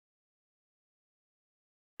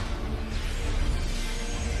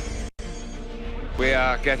We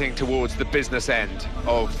are getting towards the business end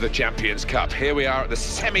of the Champions Cup. Here we are at the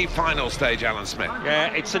semi-final stage, Alan Smith.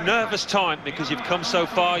 Yeah, it's a nervous time because you've come so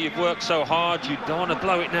far, you've worked so hard, you don't want to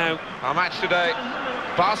blow it now. Our match today,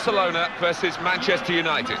 Barcelona versus Manchester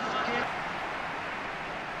United.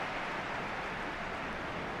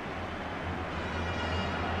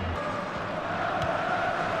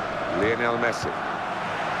 Lionel Messi.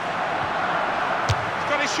 He's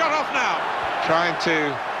got his shot off now. Trying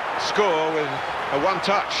to score with a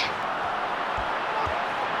one-touch.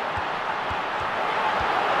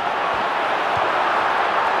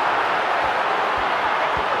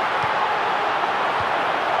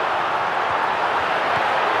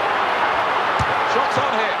 Shots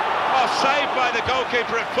on here. Oh, saved by the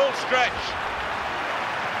goalkeeper at full stretch.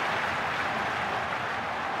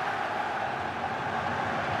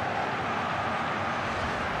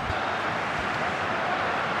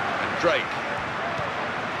 And Drake.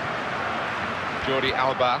 Jordi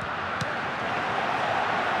Alba.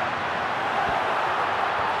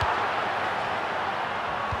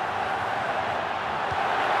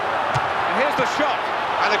 And here's the shot.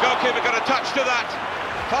 And the goalkeeper got a touch to that.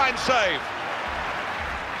 Fine save.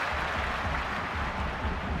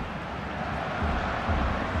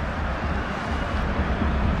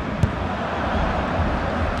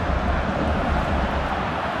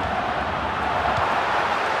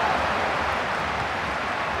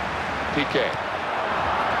 Piqué.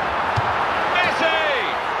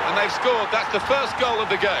 And they've scored. That's the first goal of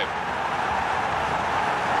the game.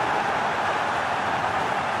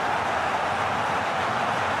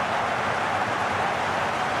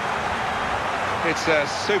 It's a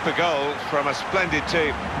super goal from a splendid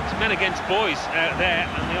team. It's men against boys out there,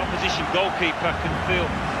 and the opposition goalkeeper can feel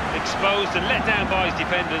exposed and let down by his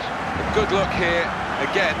defenders. A good look here,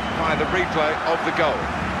 again, by the replay of the goal.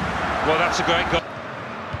 Well, that's a great goal.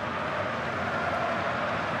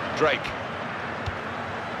 Drake.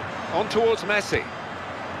 On towards Messi.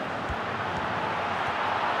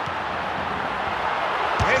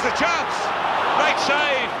 Here's a chance. Great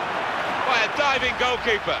save by a diving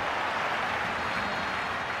goalkeeper.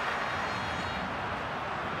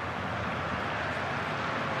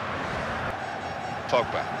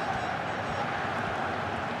 Pogba.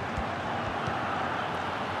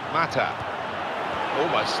 Mata.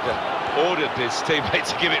 Almost ordered his teammate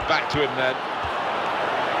to give it back to him then.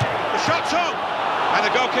 The shot's on, and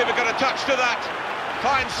the goalkeeper got a touch to that.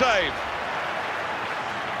 Fine save.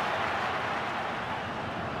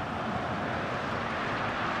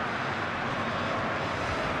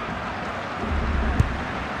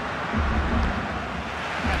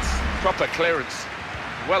 That's proper clearance,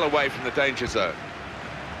 well away from the danger zone.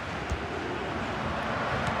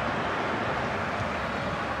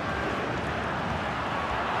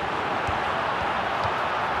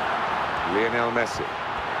 Lionel Messi.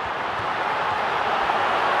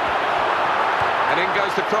 And in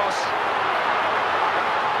goes the cross.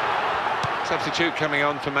 Substitute coming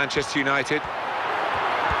on for Manchester United.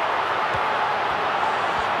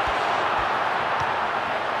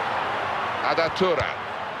 Adatura.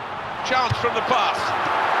 Chance from the pass.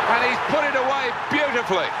 And he's put it away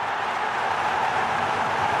beautifully.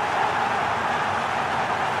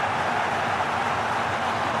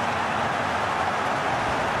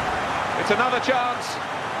 It's another chance.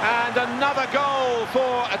 And another goal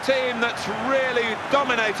for a team that's really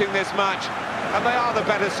dominating this match. And they are the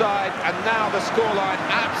better side, and now the scoreline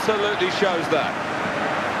absolutely shows that.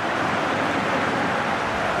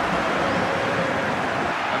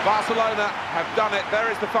 And Barcelona have done it. There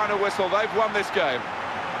is the final whistle. They've won this game.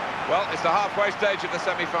 Well, it's the halfway stage of the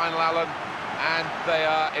semi-final, Alan, and they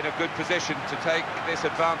are in a good position to take this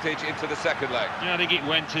advantage into the second leg. Yeah, I think it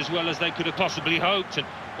went as well as they could have possibly hoped, and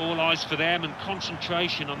all eyes for them and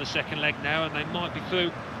concentration on the second leg now, and they might be through.